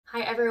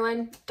Hi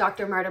everyone,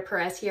 Dr. Marta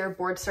Perez here,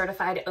 board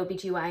certified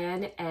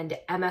OBGYN and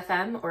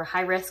MFM or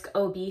high risk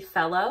OB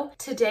fellow.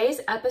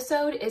 Today's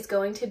episode is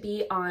going to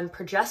be on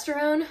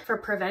progesterone for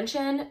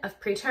prevention of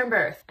preterm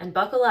birth. And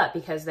buckle up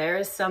because there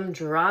is some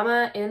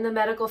drama in the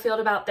medical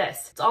field about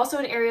this. It's also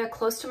an area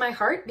close to my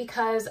heart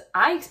because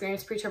I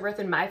experienced preterm birth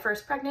in my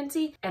first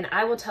pregnancy, and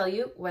I will tell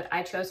you what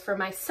I chose for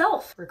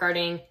myself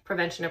regarding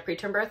prevention of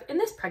preterm birth in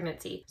this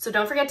pregnancy. So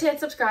don't forget to hit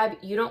subscribe.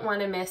 You don't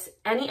want to miss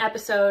any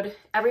episode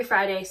every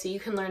Friday so you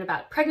can learn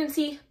about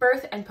pregnancy,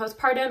 birth, and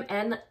postpartum,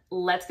 and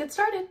let's get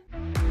started.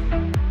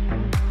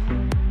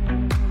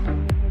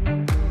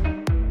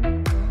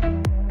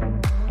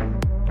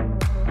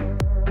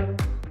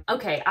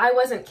 Okay, I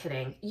wasn't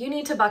kidding. You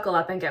need to buckle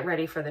up and get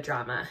ready for the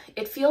drama.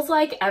 It feels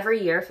like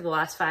every year for the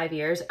last 5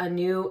 years, a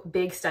new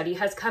big study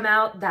has come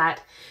out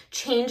that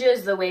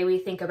changes the way we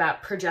think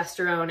about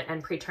progesterone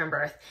and preterm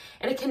birth.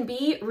 And it can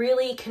be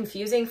really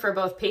confusing for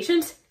both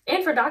patients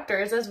and for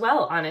doctors as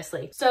well,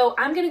 honestly. So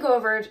I'm gonna go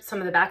over some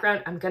of the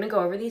background. I'm gonna go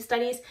over these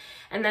studies.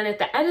 And then at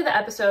the end of the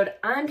episode,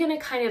 I'm gonna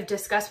kind of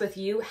discuss with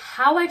you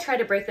how I try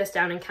to break this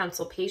down and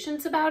counsel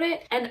patients about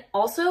it, and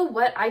also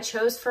what I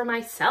chose for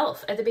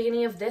myself at the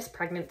beginning of this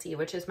pregnancy,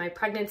 which is my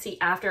pregnancy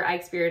after I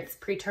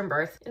experienced preterm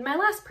birth in my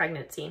last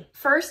pregnancy.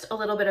 First, a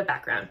little bit of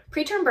background.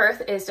 Preterm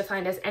birth is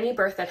defined as any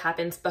birth that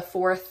happens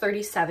before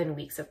 37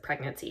 weeks of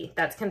pregnancy.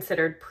 That's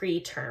considered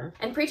preterm.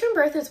 And preterm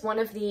birth is one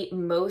of the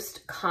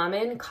most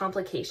common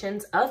complications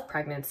of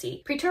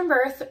pregnancy. Preterm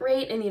birth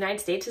rate in the United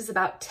States is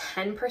about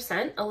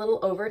 10%, a little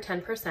over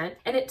 10%,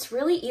 and it's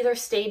really either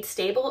stayed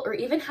stable or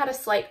even had a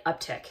slight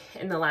uptick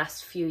in the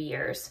last few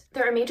years.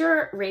 There are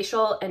major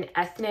racial and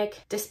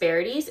ethnic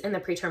disparities in the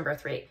preterm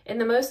birth rate. In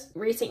the most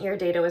recent year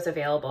data was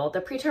available,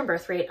 the preterm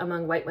birth rate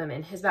among white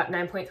women is about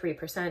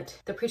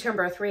 9.3%. The preterm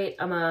birth rate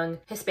among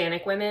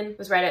Hispanic women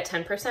was right at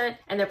 10%,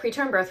 and the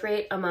preterm birth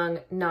rate among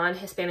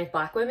non-Hispanic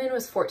Black women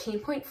was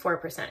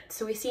 14.4%.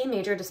 So we see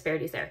major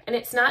disparities there. And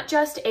it's not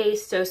just a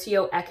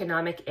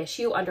socioeconomic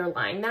issue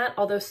underlying that,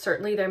 although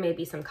certainly there may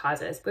be some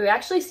causes. But we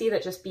actually see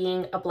that just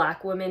being a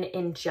Black woman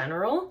in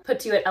general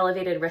puts you at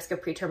elevated risk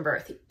of preterm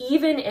birth,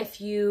 even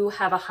if you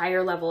have a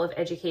higher level of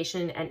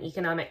education and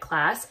economic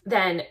class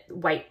than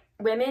white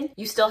women,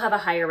 you still have a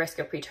higher risk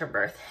of preterm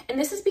birth. And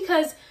this is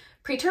because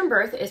preterm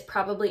birth is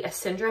probably a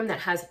syndrome that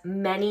has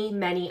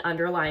many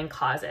underlying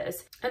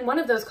causes. And one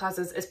of those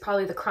causes is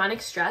probably the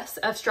chronic stress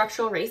of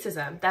structural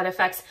racism that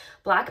affects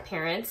Black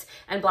parents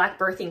and Black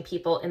birthing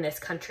people in this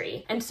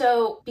country. And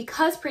so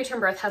because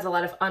preterm birth has a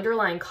lot of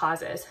underlying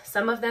causes,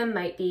 some of them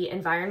might be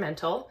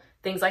environmental,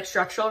 things like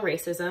structural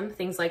racism,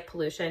 things like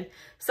pollution.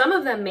 Some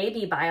of them may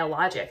be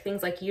biologic,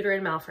 things like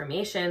uterine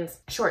malformations,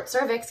 short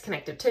cervix,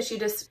 connective tissue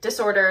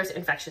disorders,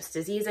 infectious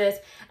diseases,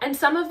 and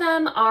some of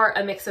them are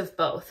a mix of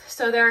both.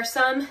 So there are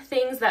some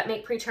things that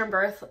make preterm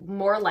birth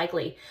more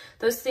likely.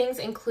 Those things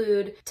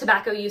include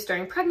tobacco use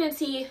during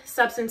pregnancy,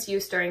 substance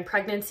use during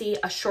pregnancy,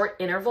 a short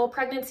interval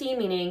pregnancy,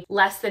 meaning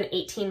less than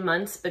 18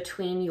 months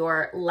between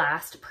your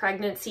last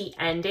pregnancy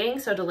ending,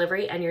 so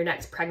delivery, and your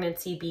next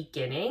pregnancy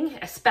beginning,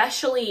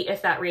 especially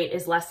if that rate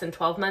is less than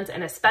 12 months,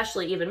 and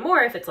especially even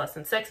more if it's less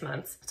than 6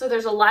 months. So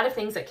there's a lot of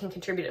things that can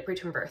contribute to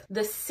preterm birth.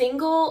 The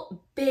single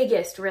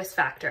biggest risk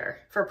factor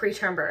for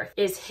preterm birth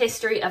is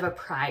history of a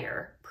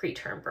prior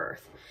preterm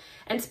birth,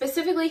 and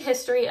specifically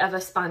history of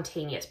a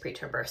spontaneous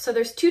preterm birth. So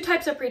there's two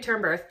types of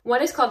preterm birth.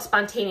 One is called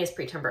spontaneous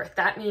preterm birth.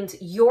 That means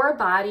your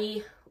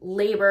body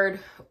labored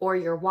or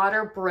your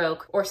water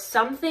broke or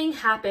something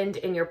happened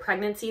in your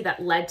pregnancy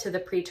that led to the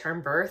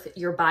preterm birth,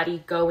 your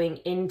body going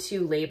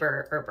into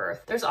labor or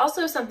birth. There's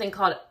also something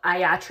called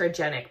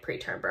iatrogenic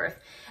preterm birth.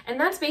 And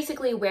that's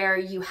basically where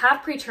you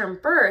have preterm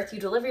birth,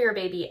 you deliver your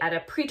baby at a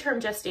preterm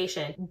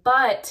gestation,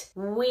 but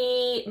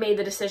we made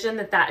the decision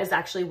that that is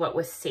actually what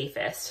was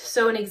safest.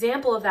 So an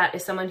example of that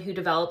is someone who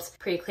develops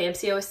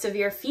preeclampsia with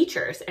severe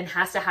features and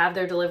has to have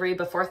their delivery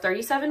before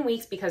 37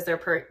 weeks because their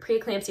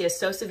preeclampsia is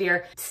so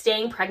severe,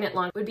 staying pregnant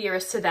long would be a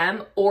risk to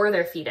them or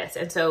their fetus.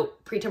 And so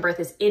preterm birth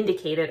is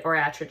indicated or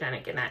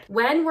iatrogenic in that.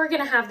 When we're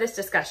gonna have this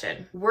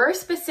discussion, we're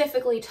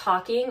specifically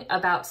talking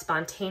about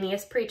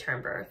spontaneous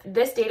preterm birth.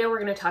 This data we're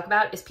gonna talk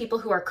about is people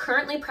who are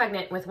currently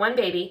pregnant with one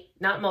baby,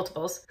 not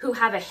multiples, who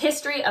have a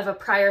history of a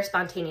prior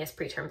spontaneous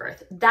preterm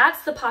birth.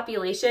 That's the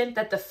population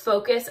that the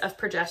focus of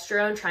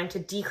progesterone trying to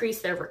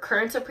decrease their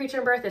recurrence of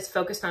preterm birth is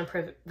focused on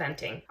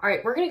preventing. All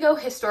right, we're gonna go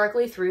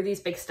historically through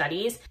these big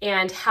studies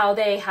and how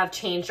they have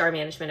changed our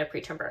management of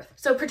preterm birth.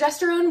 So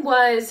progesterone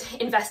was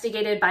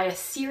investigated by a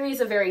series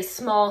of very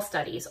small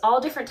studies,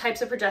 all different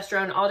types of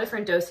progesterone, all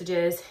different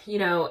dosages,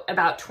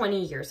 about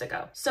 20 years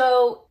ago.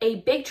 So a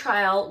big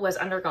trial was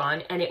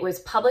undergone and it was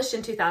published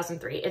in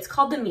 2003. It's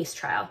called the MEIS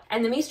trial.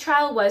 And the MEIS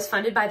trial was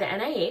funded by the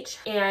NIH,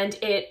 and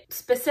it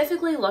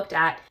specifically looked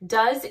at,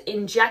 does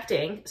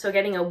injecting, so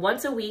getting a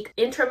once a week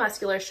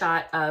intramuscular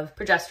shot of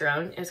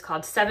progesterone, is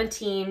called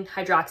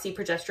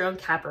 17-hydroxyprogesterone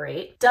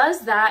caparate,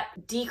 does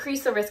that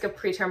decrease the risk of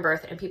preterm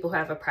birth in people who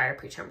have a prior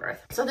preterm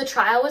birth? So the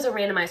trial was a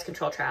randomized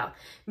control trial,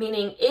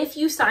 meaning if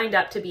you signed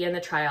up to be in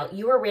the trial,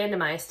 you were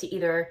randomized to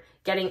either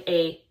getting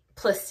a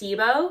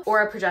placebo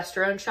or a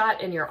progesterone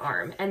shot in your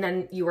arm, and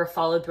then you were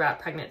followed throughout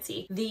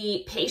pregnancy.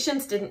 The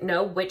patients didn't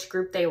know which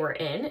group they were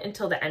in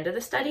until the end of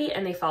the study,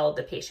 and they followed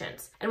the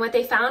patients. And what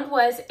they found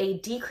was a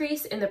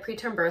decrease in the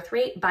preterm birth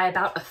rate by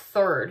about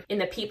 1/3 in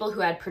the people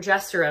who had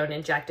progesterone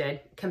injected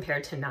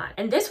compared to not.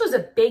 And this was a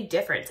big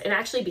difference. And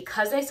actually,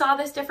 because they saw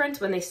this difference,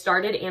 when they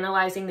started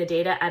analyzing the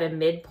data at a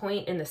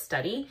midpoint in the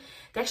study,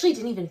 they actually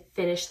didn't even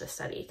finish the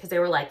study because they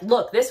were like,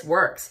 look, this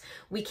works.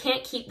 We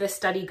can't keep this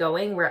study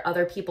going where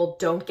other people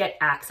don't get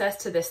access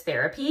to this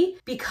therapy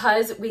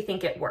because we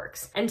think it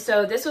works. And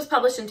so this was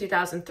published in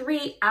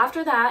 2003.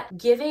 After that,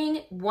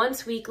 giving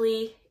once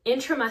weekly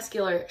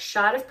intramuscular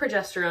shot of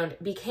progesterone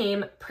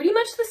became pretty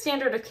much the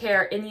standard of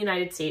care in the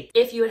United States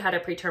if you had had a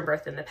preterm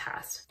birth in the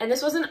past. And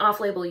this was an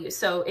off-label use.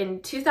 So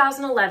in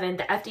 2011,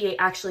 the FDA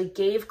actually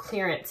gave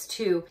clearance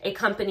to a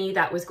company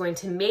that was going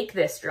to make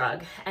this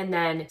drug and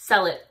then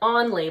sell it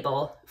on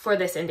label for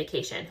this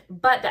indication.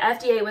 But the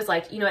FDA was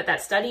like, you know what,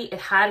 that study, it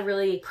had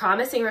really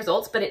promising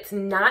results, but it's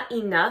not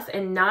enough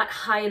and not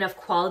high enough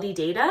quality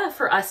data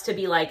for us to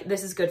be like,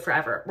 this is good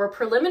forever. We're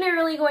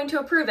preliminarily going to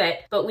approve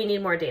it, but we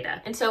need more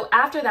data. And so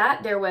after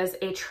that, there was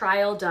a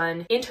trial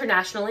done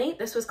internationally.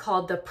 This was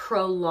called the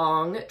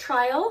Prolong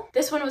trial.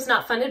 This one was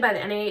not funded by the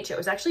NIH. It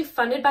was actually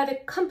funded by the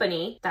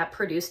company that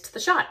produced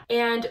the shot.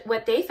 And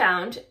what they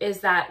found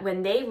is that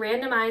when they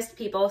randomized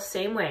people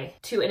same way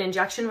to an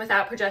injection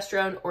without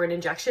progesterone or an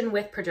injection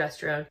with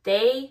progesterone,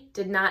 they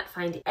did not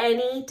find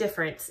any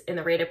difference in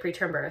the rate of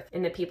preterm birth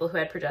in the people who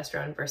had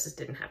progesterone versus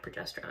didn't have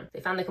progesterone. They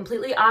found the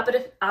completely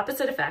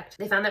opposite effect.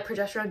 They found that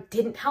progesterone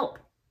didn't help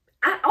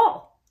at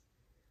all.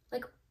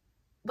 Like,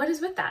 what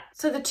is with that?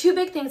 So the two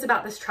big things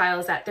about this trial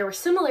is that there were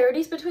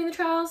similarities between the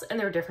trials and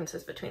there were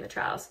differences between the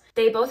trials.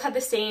 They both had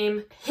the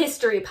same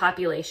history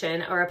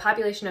population, or a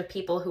population of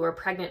people who were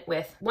pregnant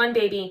with one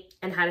baby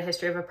and had a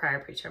history of a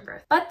prior preterm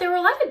birth. But there were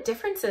a lot of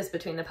differences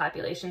between the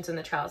populations in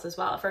the trials as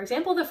well. For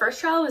example, the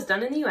first trial was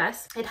done in the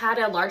US. It had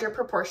a larger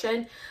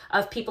proportion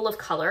of people of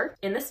color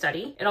in the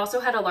study. It also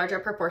had a larger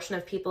proportion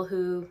of people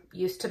who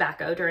used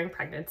tobacco during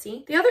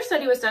pregnancy. The other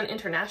study was done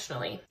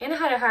internationally, and it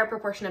had a higher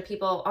proportion of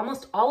people,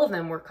 almost all of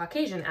them were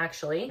Caucasian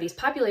actually. These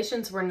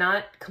populations were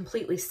not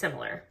completely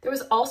similar. There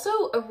was also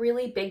a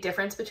really big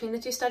difference between the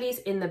two studies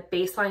in the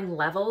baseline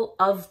level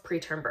of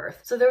preterm birth.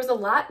 So there was a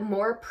lot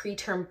more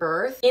preterm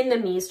birth in the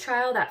MEAS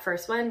trial, that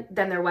first one,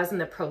 than there was in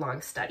the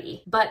Prolong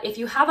study. But if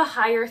you have a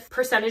higher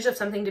percentage of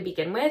something to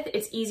begin with,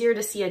 it's easier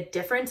to see a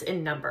difference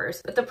in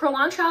numbers. But the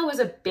Prolong trial was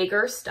a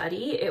bigger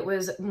study. It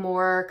was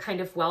more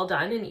kind of well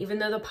done. And even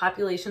though the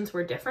populations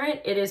were different,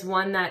 it is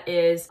one that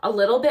is a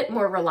little bit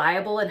more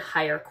reliable and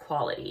higher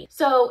quality.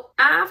 So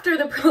after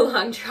the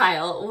Prolong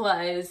trial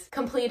was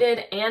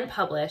completed and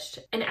published,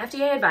 an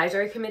FDA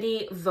advisory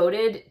committee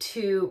voted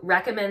to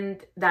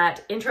recommend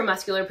that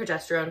intramuscular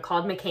progesterone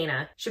called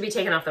Makena should be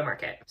taken off the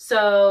market.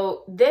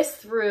 So this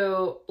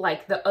threw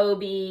like the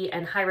OB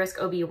and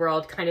high-risk OB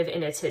world kind of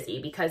in a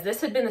tizzy, because this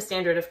had been the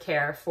standard of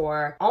care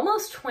for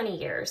almost 20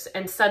 years.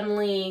 And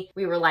suddenly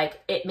we were like,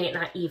 it may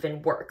not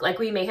even work. Like,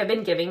 we may have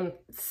been giving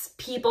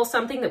people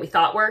something that we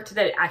thought worked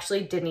that it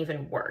actually didn't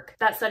even work.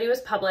 That study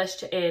was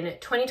published in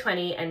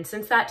 2020. And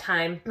since that time,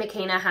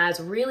 Makena has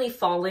really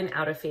fallen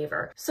out of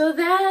favor. So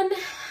then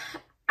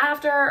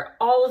after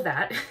all of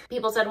that,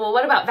 people said, well,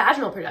 what about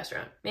vaginal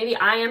progesterone? Maybe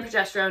IM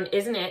progesterone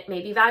isn't it,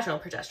 maybe vaginal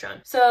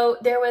progesterone. So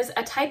there was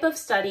a type of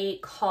study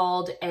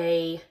called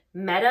a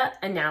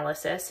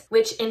meta-analysis,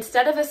 which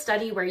instead of a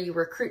study where you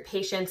recruit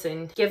patients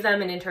and give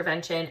them an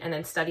intervention and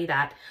then study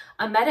that,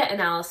 a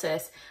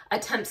meta-analysis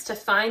attempts to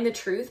find the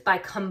truth by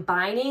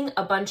combining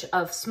a bunch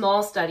of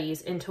small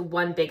studies into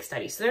one big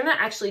study. So they're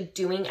not actually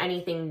doing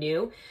anything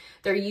new.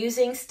 They're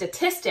using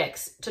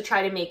statistics to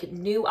try to make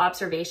new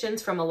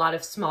observations from a lot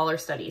of smaller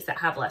studies that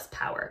have less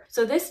power.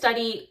 So this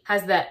study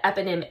has the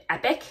eponym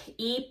EPIC,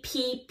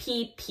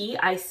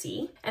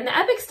 EPPPIC. And the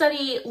EPIC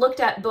study looked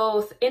at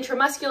both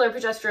intramuscular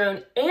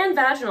progesterone and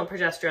vaginal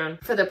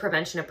progesterone for the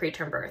prevention of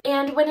preterm birth.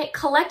 And when it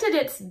collected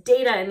its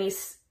data in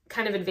these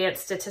kind of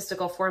advanced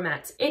statistical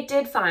formats, it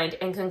did find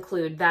and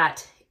conclude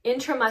that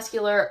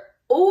intramuscular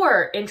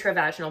or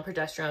intravaginal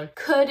progesterone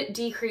could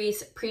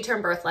decrease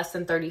preterm birth less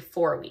than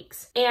 34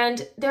 weeks.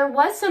 And there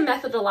was some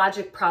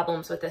methodologic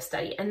problems with this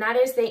study, and that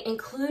is they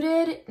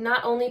included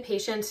not only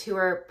patients who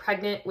were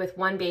pregnant with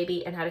one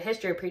baby and had a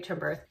history of preterm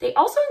birth, they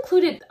also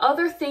included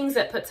other things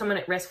that put someone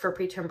at risk for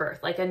preterm birth,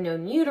 like a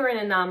known uterine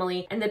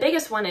anomaly, and the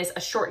biggest one is a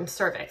shortened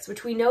cervix,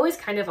 which we know is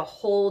kind of a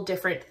whole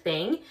different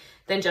thing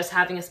than just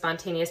having a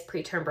spontaneous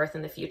preterm birth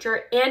in the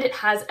future, and it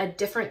has a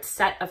different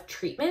set of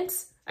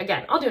treatments.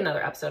 Again, I'll do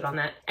another episode on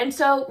that. And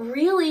so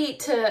really,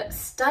 to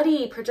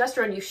study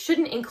progesterone, you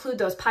shouldn't include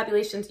those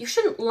populations. You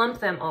shouldn't lump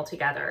them all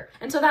together.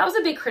 And so that was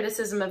a big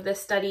criticism of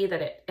this study,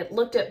 that it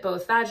looked at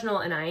both vaginal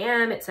and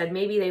IM. It said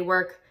maybe they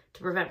work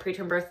to prevent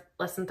preterm birth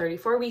less than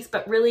 34 weeks,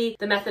 but really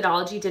the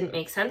methodology didn't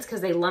make sense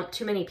because they lumped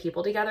too many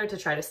people together to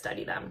try to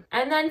study them.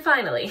 And then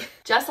finally,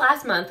 just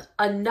last month,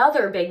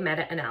 another big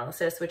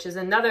meta-analysis, which is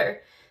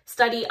another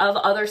study of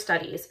other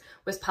studies,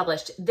 was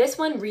published. This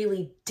one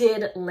really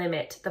did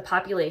limit the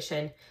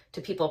population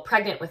to people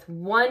pregnant with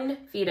one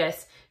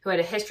fetus who had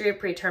a history of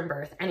preterm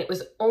birth, and it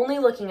was only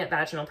looking at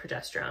vaginal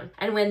progesterone.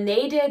 And when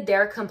they did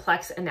their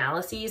complex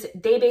analyses,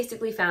 they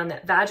basically found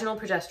that vaginal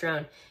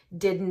progesterone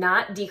did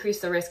not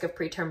decrease the risk of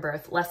preterm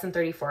birth less than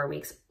 34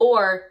 weeks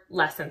or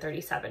less than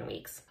 37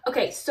 weeks.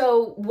 Okay,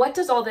 so what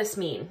does all this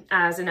mean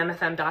as an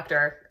MFM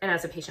doctor and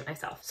as a patient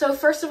myself? So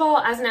first of all,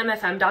 as an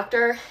MFM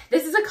doctor,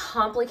 this is a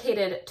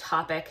complicated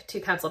topic to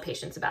counsel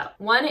patients about.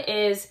 One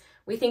is,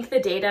 we think the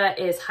data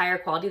is higher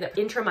quality, that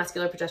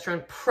intramuscular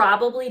progesterone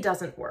probably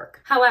doesn't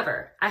work.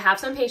 However, I have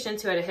some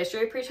patients who had a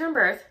history of preterm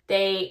birth.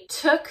 They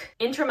took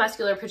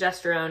intramuscular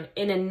progesterone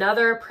in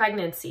another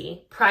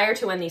pregnancy prior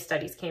to when these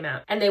studies came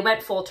out, and they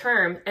went full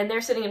term, and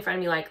they're sitting in front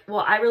of me like,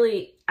 well,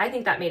 I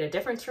think that made a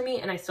difference for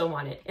me and I still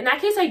want it. In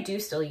that case, I do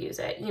still use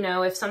it. You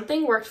know, if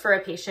something worked for a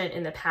patient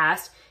in the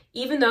past,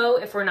 even though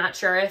if we're not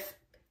sure if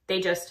they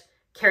just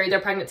carried their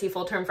pregnancy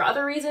full term for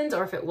other reasons,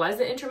 or if it was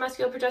the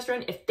intramuscular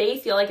progesterone, if they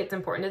feel like it's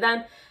important to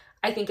them,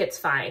 I think it's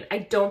fine. I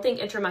don't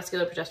think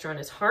intramuscular progesterone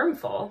is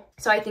harmful,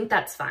 so I think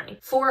that's fine.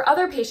 For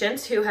other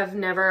patients who have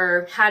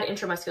never had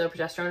intramuscular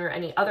progesterone or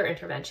any other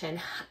intervention,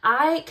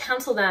 I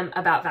counsel them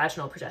about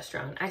vaginal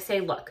progesterone. I say,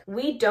 look,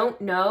 we don't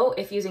know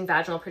if using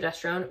vaginal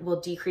progesterone will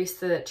decrease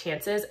the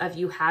chances of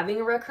you having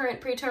a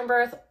recurrent preterm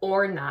birth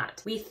or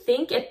not. We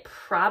think it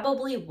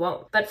probably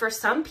won't, but for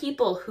some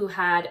people who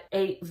had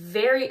a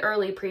very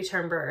early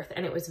preterm birth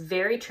and it was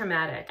very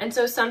traumatic, and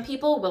so some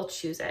people will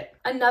choose it.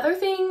 Another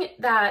thing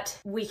that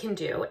we can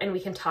do and we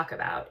can talk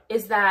about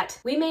is that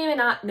we may or may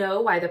not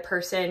know why the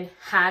person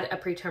had a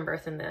preterm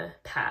birth in the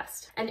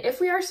past. And if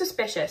we are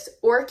suspicious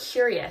or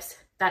curious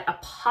that a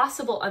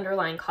possible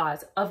underlying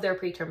cause of their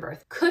preterm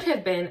birth could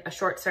have been a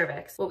short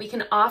cervix, what we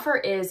can offer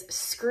is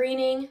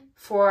screening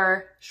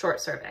for short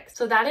cervix.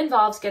 So that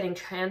involves getting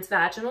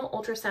transvaginal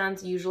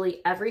ultrasounds usually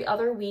every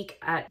other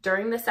week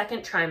during the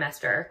second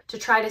trimester to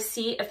try to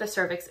see if the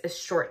cervix is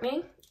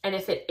shortening. And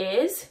if it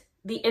is,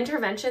 the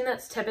intervention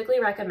that's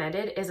typically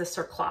recommended is a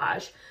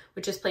cerclage,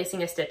 which is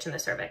placing a stitch in the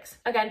cervix.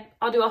 Again,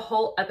 I'll do a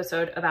whole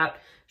episode about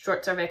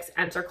short cervix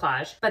and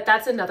cerclage, but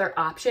that's another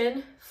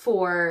option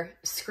for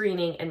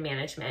screening and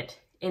management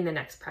in the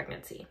next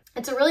pregnancy.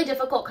 It's a really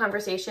difficult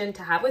conversation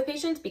to have with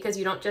patients because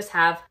you don't just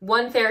have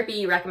one therapy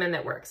you recommend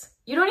that works.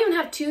 You don't even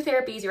have two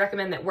therapies you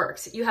recommend that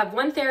works. You have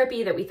one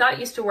therapy that we thought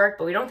used to work,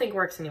 but we don't think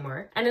works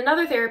anymore, and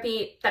another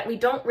therapy that we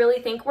don't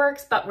really think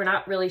works, but we're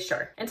not really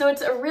sure. And so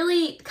it's a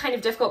really kind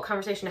of difficult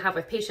conversation to have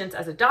with patients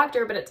as a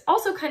doctor, but it's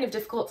also kind of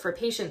difficult for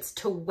patients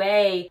to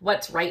weigh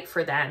what's right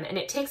for them. And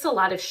it takes a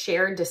lot of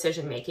shared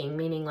decision-making,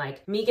 meaning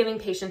like me giving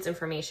patients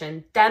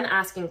information, them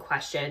asking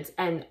questions,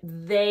 and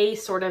they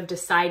sort of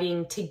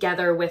deciding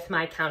together with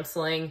my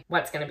counseling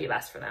what's gonna be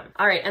best for them.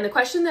 All right, and the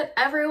question that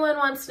everyone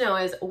wants to know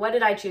is, what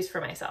did I choose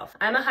for myself?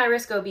 I'm a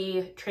high-risk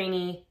OB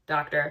trainee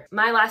doctor.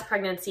 My last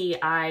pregnancy,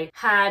 I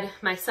had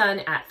my son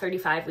at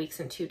 35 weeks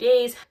and 2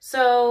 days.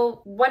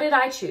 So what did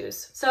I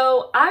choose?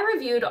 So I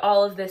reviewed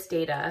all of this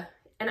data,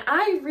 and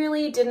I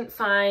really didn't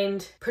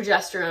find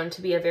progesterone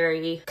to be a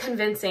very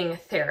convincing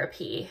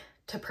therapy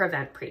to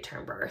prevent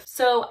preterm birth.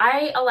 So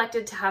I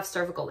elected to have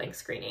cervical length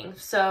screening.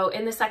 So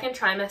in the second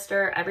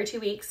trimester, every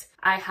 2 weeks,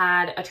 I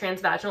had a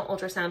transvaginal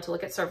ultrasound to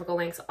look at cervical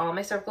lengths. All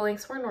my cervical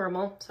lengths were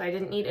normal, so I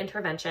didn't need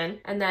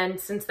intervention. And then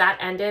since that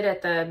ended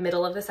at the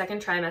middle of the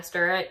second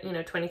trimester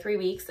at, 23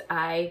 weeks,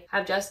 I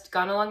have just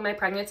gone along my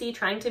pregnancy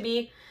trying to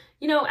be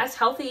as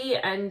healthy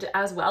and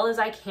as well as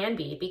I can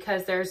be,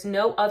 because there's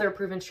no other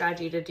proven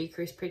strategy to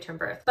decrease preterm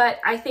birth. But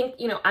I think,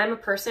 I'm a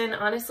person,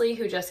 honestly,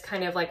 who just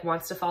kind of like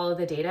wants to follow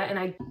the data.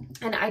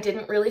 And I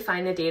didn't really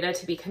find the data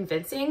to be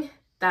convincing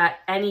that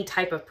any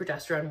type of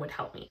progesterone would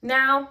help me.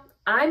 Now,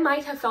 I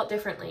might have felt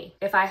differently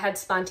if I had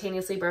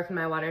spontaneously broken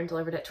my water and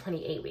delivered at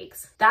 28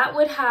 weeks. That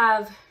would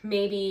have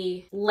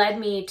maybe led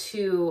me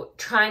to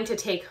trying to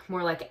take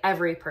more like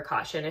every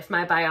precaution if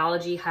my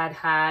biology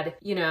had,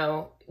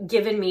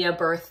 given me a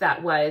birth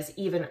that was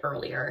even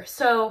earlier.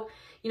 So,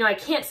 I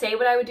can't say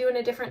what I would do in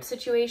a different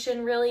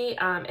situation really,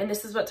 and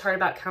this is what's hard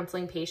about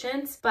counseling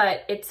patients,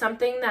 but it's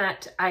something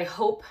that I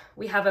hope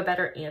we have a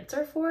better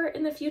answer for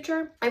in the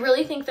future. I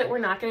really think that we're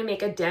not going to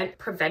make a dent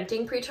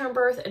preventing preterm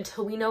birth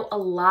until we know a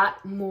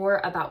lot more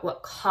about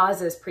what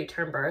causes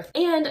preterm birth,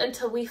 and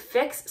until we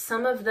fix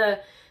some of the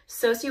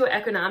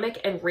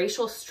socioeconomic and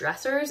racial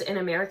stressors in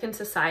American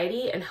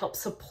society and help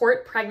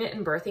support pregnant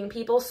and birthing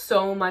people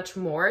so much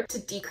more to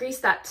decrease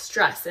that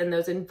stress and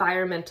those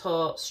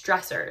environmental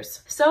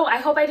stressors. So I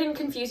hope I didn't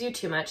confuse you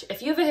too much.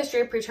 If you have a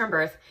history of preterm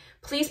birth,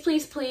 please,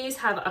 please, please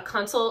have a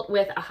consult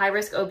with a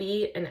high-risk OB,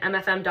 an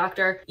MFM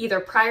doctor, either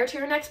prior to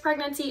your next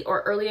pregnancy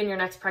or early in your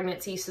next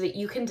pregnancy so that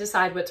you can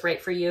decide what's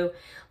right for you.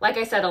 Like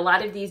I said, a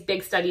lot of these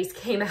big studies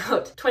came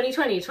out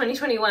 2020,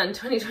 2021,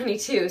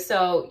 2022,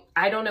 so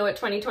I don't know what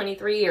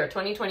 2023 or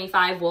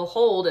 2025 will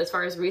hold as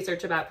far as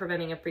research about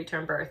preventing a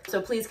preterm birth.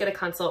 So please get a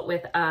consult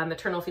with a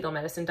maternal fetal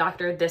medicine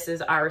doctor. This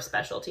is our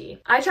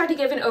specialty. I tried to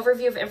give an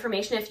overview of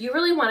information. If you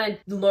really want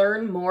to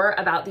learn more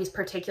about these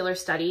particular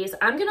studies,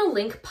 I'm going to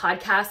link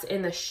podcasts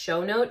in the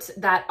show notes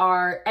that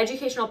are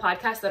educational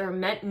podcasts that are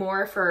meant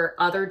more for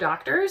other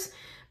doctors,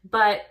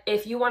 But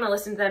if you want to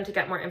listen to them to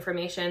get more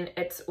information,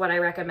 it's what I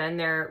recommend.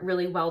 They're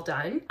really well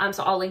done.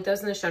 So I'll link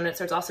those in the show notes.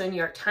 There's also a New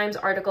York Times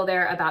article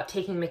there about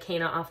taking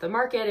Makena off the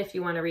market if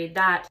you want to read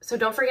that. So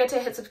don't forget to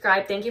hit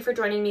subscribe. Thank you for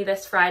joining me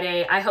this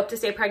Friday. I hope to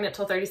stay pregnant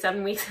till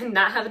 37 weeks and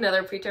not have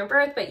another preterm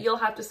birth, but you'll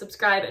have to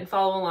subscribe and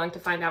follow along to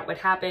find out what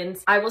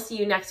happens. I will see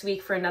you next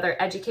week for another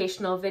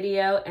educational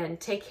video, and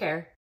take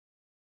care.